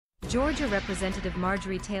Georgia Representative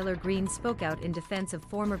Marjorie Taylor Greene spoke out in defense of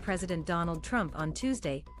former President Donald Trump on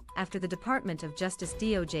Tuesday, after the Department of Justice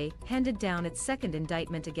 (DOJ) handed down its second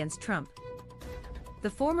indictment against Trump. The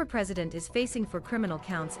former president is facing 4 criminal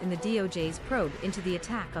counts in the DOJ's probe into the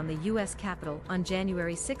attack on the U.S. Capitol on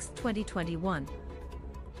January 6, 2021.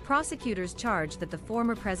 Prosecutors charge that the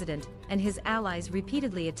former president and his allies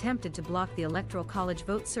repeatedly attempted to block the Electoral College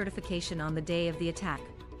vote certification on the day of the attack,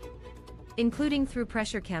 including through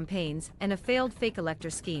pressure campaigns and a failed fake elector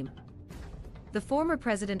scheme. The former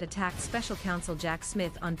president attacked special counsel Jack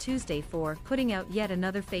Smith on Tuesday for putting out yet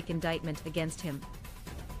another fake indictment against him,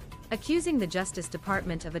 accusing the Justice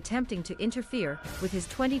Department of attempting to interfere with his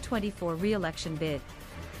 2024 re-election bid.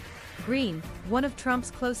 Greene, one of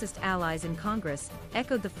Trump's closest allies in Congress,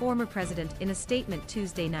 echoed the former president in a statement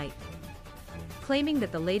Tuesday night, claiming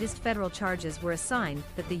that the latest federal charges were a sign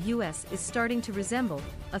that the U.S. is starting to resemble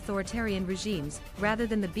authoritarian regimes rather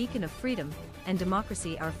than the beacon of freedom and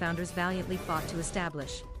democracy our founders valiantly fought to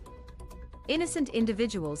establish. Innocent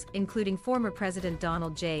individuals, including former President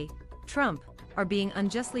Donald J. Trump, are being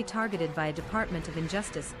unjustly targeted by a Department of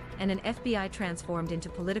Injustice and an FBI transformed into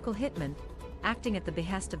political hitmen, acting at the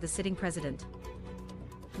behest of the sitting president,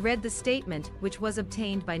 read the statement, which was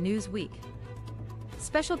obtained by Newsweek.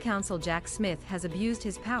 Special counsel Jack Smith has abused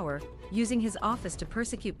his power, using his office to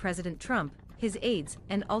persecute President Trump, his aides,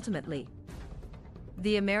 and ultimately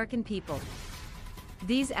the American people.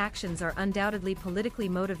 These actions are undoubtedly politically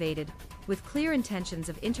motivated, with clear intentions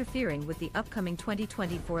of interfering with the upcoming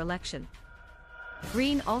 2024 election.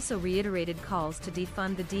 Greene also reiterated calls to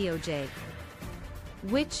defund the DOJ,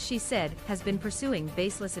 which, she said, has been pursuing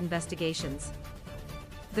baseless investigations.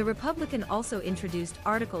 The Republican also introduced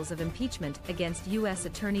articles of impeachment against U.S.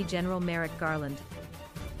 Attorney General Merrick Garland.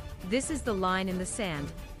 "This is the line in the sand,"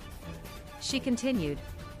 she continued.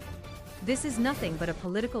 "This is nothing but a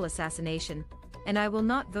political assassination, and I will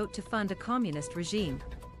not vote to fund a communist regime.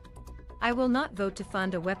 I will not vote to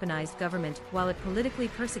fund a weaponized government while it politically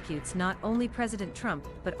persecutes not only President Trump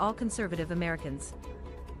but all conservative Americans.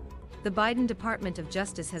 The Biden Department of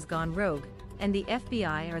Justice has gone rogue, and the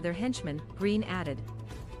FBI are their henchmen," Greene added.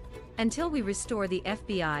 "Until we restore the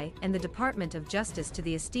FBI and the Department of Justice to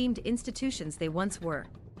the esteemed institutions they once were,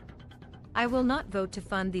 I will not vote to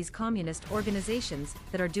fund these communist organizations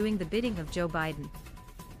that are doing the bidding of Joe Biden."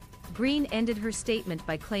 Greene ended her statement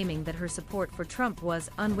by claiming that her support for Trump was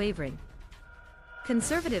unwavering.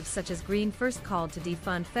 Conservatives such as Greene first called to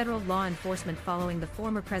defund federal law enforcement following the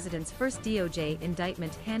former president's first DOJ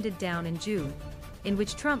indictment handed down in June, in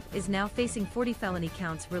which Trump is now facing 40 felony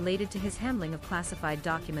counts related to his handling of classified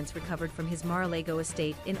documents recovered from his Mar-a-Lago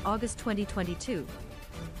estate in August 2022.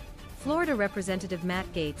 Florida Representative Matt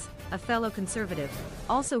Gaetz, a fellow conservative,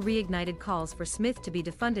 also reignited calls for Smith to be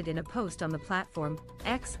defunded in a post on the platform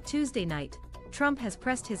X Tuesday night. Trump has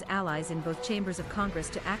pressed his allies in both chambers of Congress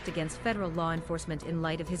to act against federal law enforcement in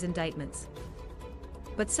light of his indictments.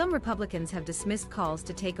 But some Republicans have dismissed calls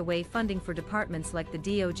to take away funding for departments like the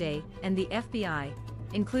DOJ and the FBI,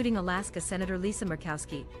 including Alaska Senator Lisa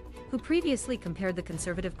Murkowski, who previously compared the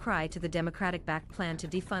conservative cry to the Democratic-backed plan to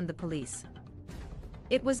defund the police.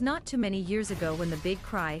 It was not too many years ago when the big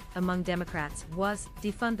cry among Democrats was,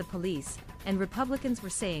 "Defund the police," and Republicans were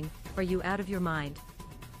saying, "Are you out of your mind?"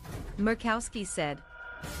 Murkowski said.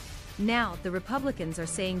 Now, the Republicans are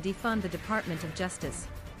saying defund the Department of Justice.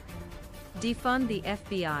 Defund the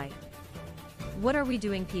FBI. What are we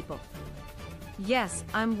doing, people? Yes,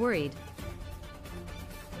 I'm worried,